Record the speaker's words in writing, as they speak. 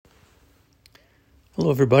Hello,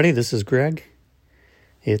 everybody. This is Greg.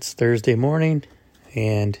 It's Thursday morning,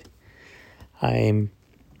 and I'm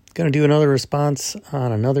going to do another response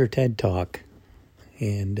on another TED Talk.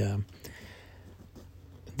 And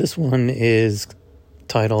this one is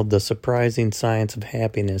titled "The Surprising Science of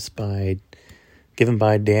Happiness" given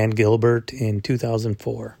by Dan Gilbert in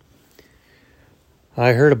 2004.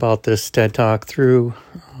 I heard about this TED Talk through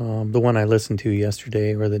the one I listened to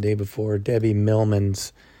yesterday or the day before, Debbie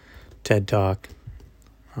Millman's TED Talk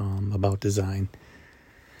about design.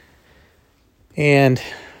 And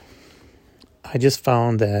I just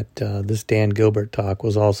found that this Dan Gilbert talk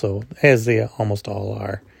was also, as they almost all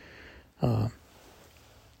are,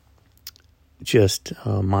 just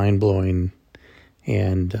mind-blowing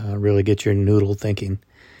and really get your noodle thinking.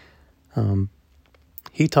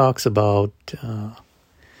 He talks about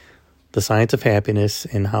the science of happiness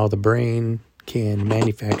and how the brain can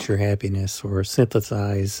manufacture happiness or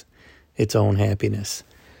synthesize its own happiness.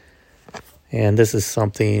 And this is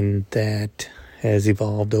something that has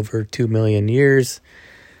evolved over 2 million years.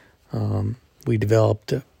 We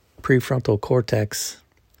developed a prefrontal cortex,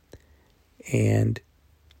 and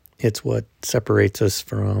it's what separates us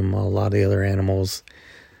from a lot of the other animals.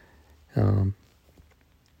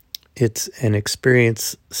 It's an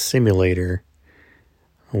experience simulator,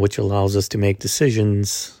 which allows us to make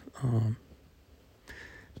decisions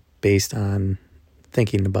based on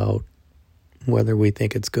thinking about whether we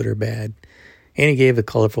think it's good or bad. And he gave a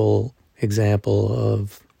colorful example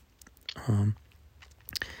of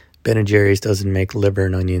Ben & Jerry's doesn't make liver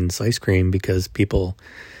and onions ice cream because people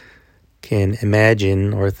can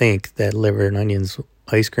imagine or think that liver and onions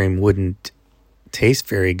ice cream wouldn't taste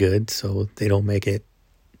very good, so they don't make it.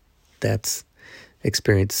 That's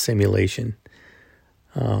experience simulation.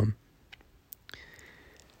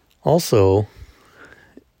 Also,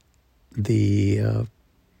 the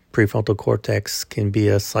prefrontal cortex can be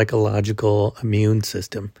a psychological immune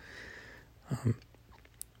system.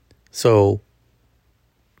 So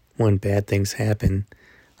when bad things happen,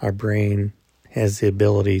 our brain has the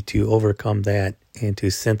ability to overcome that and to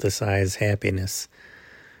synthesize happiness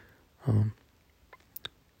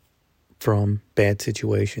from bad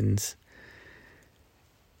situations.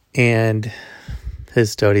 And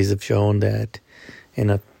his studies have shown that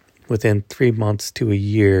within 3 months to a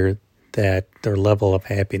year, that their level of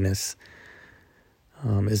happiness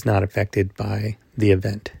is not affected by the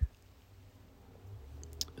event.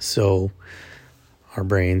 So our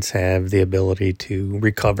brains have the ability to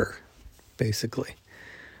recover, basically.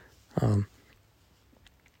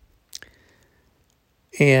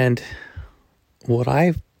 And what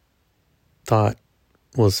I thought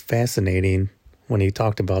was fascinating when he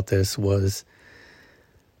talked about this was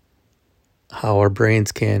how our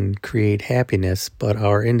brains can create happiness, but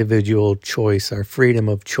our individual choice, our freedom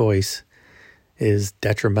of choice, is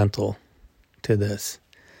detrimental to this.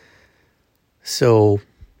 So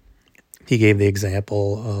he gave the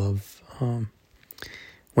example of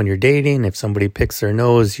when you're dating, if somebody picks their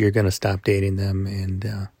nose, you're going to stop dating them.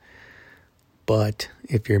 But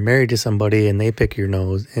if you're married to somebody and they pick their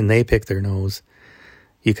nose,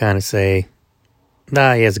 you kind of say,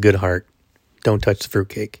 "Nah, he has a good heart. Don't touch the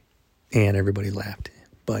fruitcake." And everybody laughed.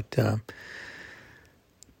 But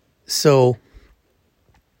so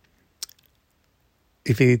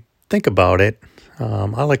if you think about it,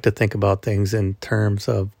 I like to think about things in terms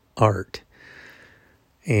of art.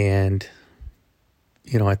 And,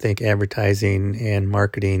 I think advertising and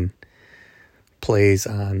marketing plays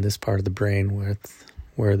on this part of the brain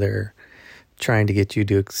where they're trying to get you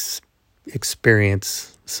to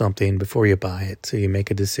experience something before you buy it. So you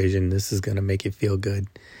make a decision, this is going to make you feel good.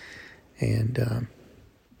 And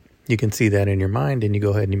you can see that in your mind, and you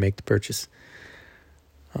go ahead and you make the purchase.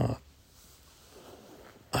 I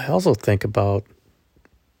also think about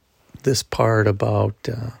this part about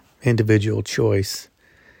individual choice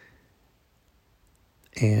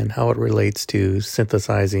and how it relates to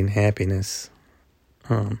synthesizing happiness.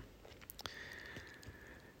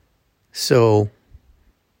 So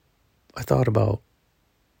I thought about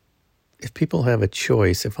if people have a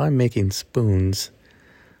choice, if I'm making spoons,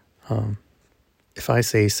 if I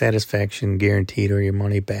say satisfaction guaranteed or your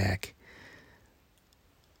money back,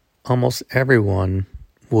 almost everyone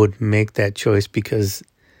would make that choice because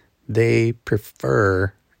they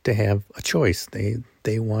prefer to have a choice.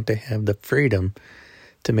 They want to have the freedom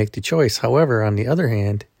to make the choice. However, on the other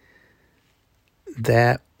hand,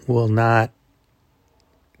 that will not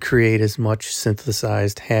create as much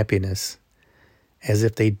synthesized happiness as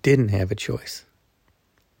if they didn't have a choice.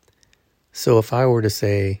 So if I were to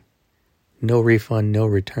say, no refund, no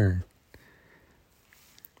return,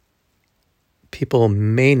 people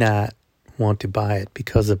may not want to buy it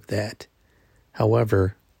because of that.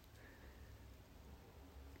 However,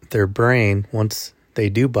 their brain, once they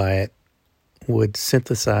do buy it, would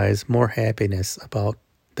synthesize more happiness about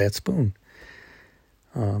that spoon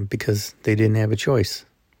because they didn't have a choice.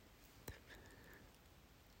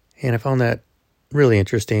 And I found that really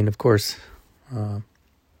interesting. Of course,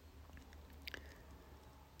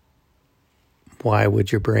 why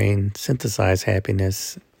would your brain synthesize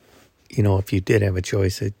happiness? If you did have a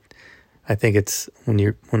choice, I think it's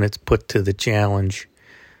when it's put to the challenge.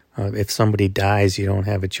 If somebody dies, you don't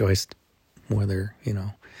have a choice whether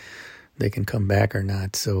they can come back or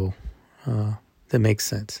not. So that makes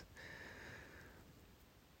sense.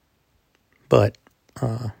 But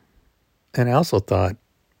and I also thought,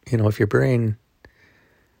 if your brain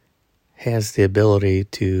has the ability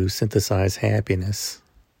to synthesize happiness,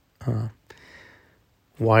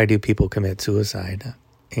 why do people commit suicide?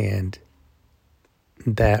 And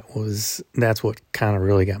that's what kind of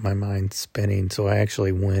really got my mind spinning. So I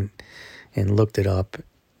actually went and looked it up,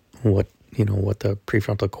 what the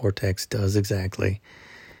prefrontal cortex does exactly.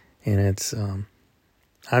 And it's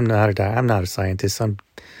I'm not a scientist. I'm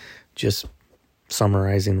just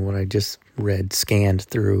summarizing what I just scanned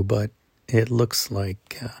through, but it looks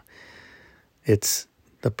like it's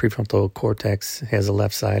the prefrontal cortex has a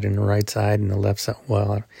left side and a right side, and the left side,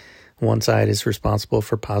 one side is responsible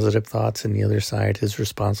for positive thoughts and the other side is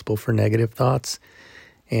responsible for negative thoughts,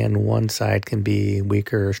 and one side can be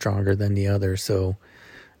weaker or stronger than the other. So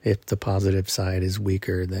if the positive side is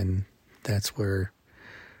weaker, then that's where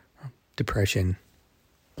depression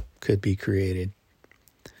could be created.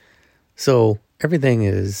 So everything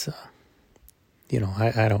is,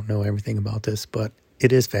 I don't know everything about this, but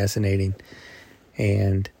it is fascinating.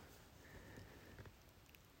 And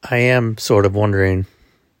I am sort of wondering,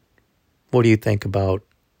 what do you think about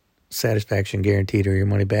satisfaction guaranteed or your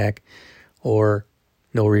money back, or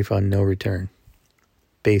no refund, no return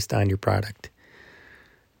based on your product?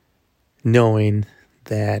 Knowing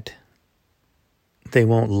that they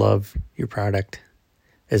won't love your product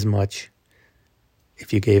as much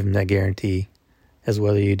if you gave them that guarantee as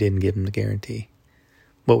whether you didn't give them the guarantee.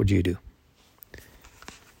 What would you do?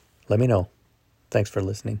 Let me know. Thanks for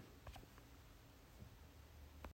listening.